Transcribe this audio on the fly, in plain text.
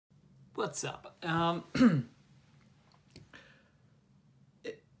What's up?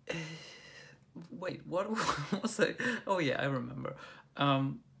 Wait, what was I? Oh yeah, I remember.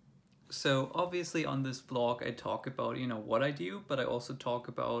 So obviously on this vlog I talk about, what I do, but I also talk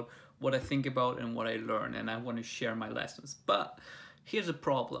about what I think about and what I learn, and I want to share my lessons. But here's a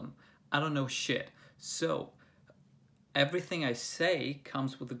problem. I don't know shit. So everything I say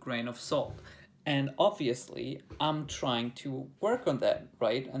comes with a grain of salt. And obviously, I'm trying to work on that,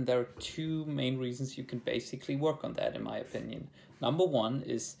 right? And there are two main reasons you can basically work on that, in my opinion. Number one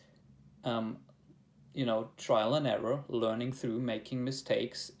is, trial and error, learning through making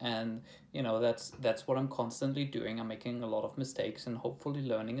mistakes. And, that's what I'm constantly doing. I'm making a lot of mistakes and hopefully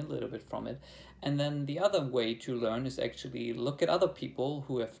learning a little bit from it. And then the other way to learn is actually look at other people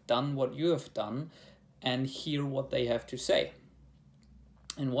who have done what you have done and hear what they have to say.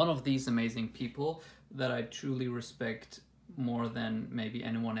 And one of these amazing people that I truly respect more than maybe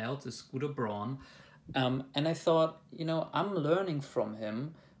anyone else is Braun. And I thought, I'm learning from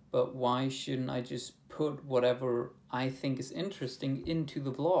him, but why shouldn't I just put whatever I think is interesting into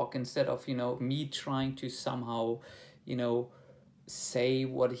the vlog instead of, me trying to somehow, say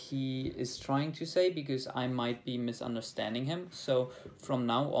what he is trying to say, because I might be misunderstanding him. So from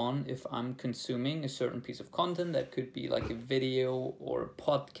now on, if I'm consuming a certain piece of content, that could be like a video or a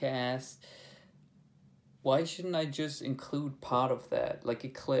podcast, why shouldn't I just include part of that, like a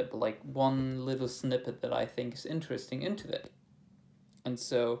clip, like one little snippet that I think is interesting into that? And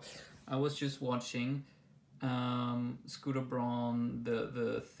so I was just watching Braun,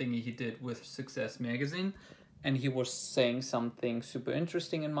 the thingy he did with Success Magazine, and he was saying something super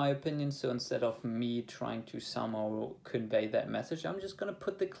interesting in my opinion. So instead of me trying to somehow convey that message, I'm just gonna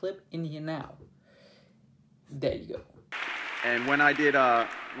put the clip in here now. There you go. And when I did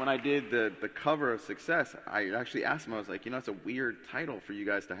the cover of Success, I actually asked him, I was like, it's a weird title for you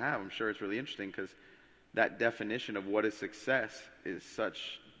guys to have. I'm sure it's really interesting because that definition of what is success is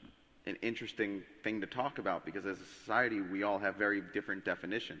such an interesting thing to talk about, because as a society we all have very different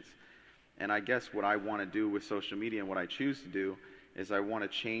definitions. And I guess what I want to do with social media and what I choose to do is I want to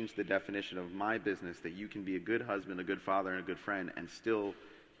change the definition of my business, that you can be a good husband, a good father, and a good friend and still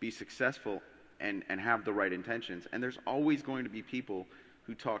be successful and have the right intentions. And there's always going to be people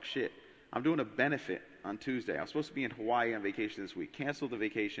who talk shit. I'm doing a benefit on Tuesday. I was supposed to be in Hawaii on vacation this week. Canceled the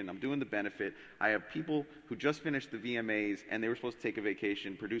vacation. I'm doing the benefit. I have people who just finished the VMAs and they were supposed to take a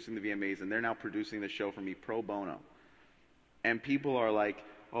vacation producing the VMAs, and they're now producing the show for me pro bono. And people are like,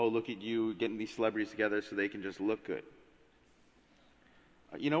 oh, look at you getting these celebrities together so they can just look good.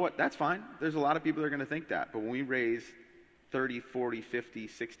 You know what? That's fine. There's a lot of people that are going to think that. But when we raise 30, 40, 50,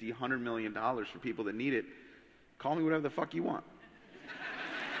 60, $100 million for people that need it, call me whatever the fuck you want.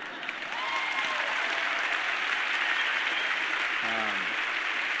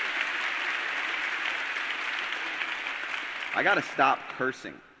 I got to stop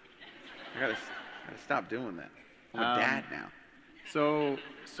cursing. I gotta stop doing that. I'm a dad now. So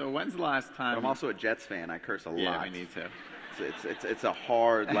when's the last time? But I'm also a Jets fan. I curse a lot. Yeah, me need to. It's a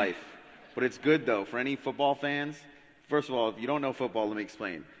hard life, but it's good though for any football fans. First of all, if you don't know football, let me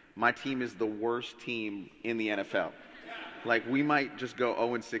explain. My team is the worst team in the NFL. Like, we might just go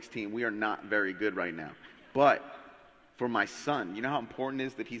 0-16. We are not very good right now. But for my son, you know how important it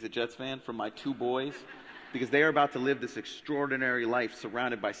is that he's a Jets fan? For my two boys, because they are about to live this extraordinary life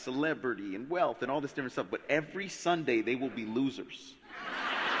surrounded by celebrity and wealth and all this different stuff. But every Sunday they will be losers.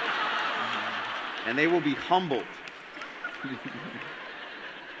 And they will be humbled.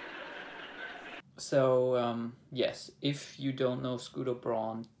 So, yes, if you don't know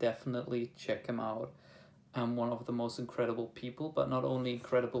Braun, definitely check him out. One of the most incredible people, but not only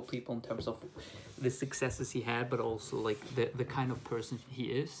incredible people in terms of the successes he had, but also like the kind of person he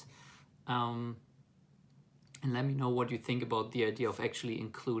is. And let me know what you think about the idea of actually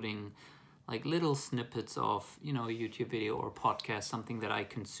including like little snippets of, a YouTube video or podcast, something that I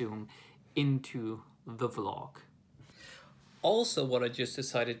consume, into the vlog. Also, what I just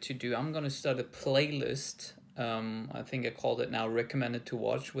decided to do, I'm going to start a playlist. I think I called it now Recommended to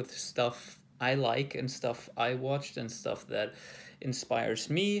Watch, with stuff I like and stuff I watched and stuff that inspires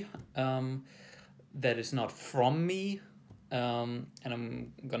me, that is not from me. And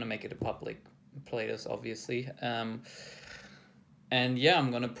I'm going to make it a public playlist, obviously. And yeah,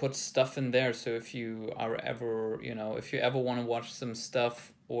 I'm going to put stuff in there. So if you are ever, if you ever want to watch some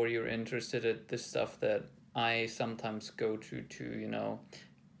stuff, or you're interested in the stuff that I sometimes go to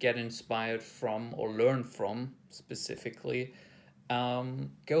get inspired from or learn from specifically,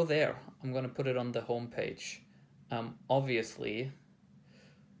 go there. I'm gonna put it on the homepage. Obviously,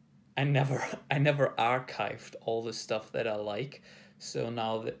 I never archived all the stuff that I like, So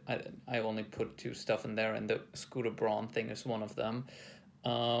now that I only put 2 stuff in there, and the Scooter Braun thing is one of them.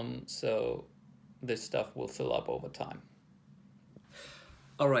 So this stuff will fill up over time.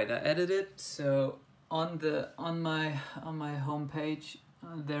 All right, I edited. So on my homepage,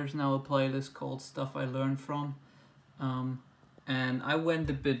 there's now a playlist called Stuff I Learned From. And I went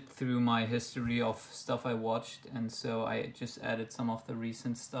a bit through my history of stuff I watched, and so I just added some of the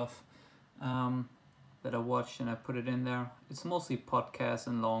recent stuff that I watched, and I put it in there. It's mostly podcasts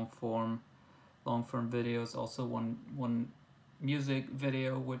and long form videos. Also one music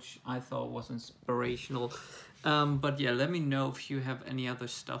video which I thought was inspirational. But yeah, let me know if you have any other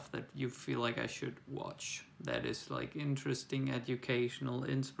stuff that you feel like I should watch that is like interesting, educational,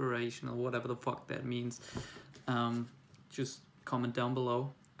 inspirational, whatever the fuck that means. Just comment down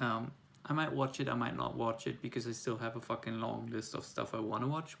below. I might watch it, I might not watch it, because I still have a fucking long list of stuff I want to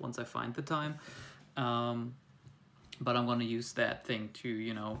watch once I find the time. But I'm gonna use that thing to,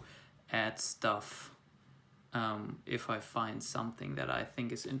 you know, add stuff if I find something that I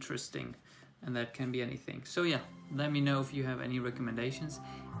think is interesting, and that can be anything. So yeah, let me know if you have any recommendations,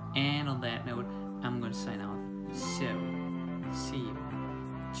 and on that note, I'm gonna sign out. So, see you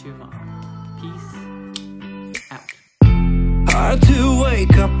tomorrow. Peace out. Hard to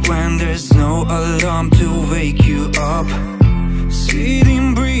wake up when there's no alarm to wake you up.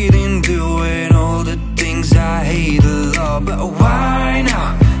 Sitting, breathing, doing all the things I hate a lot. But why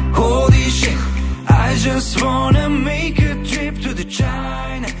now? Holy shit, I just wanna make a trip to the child.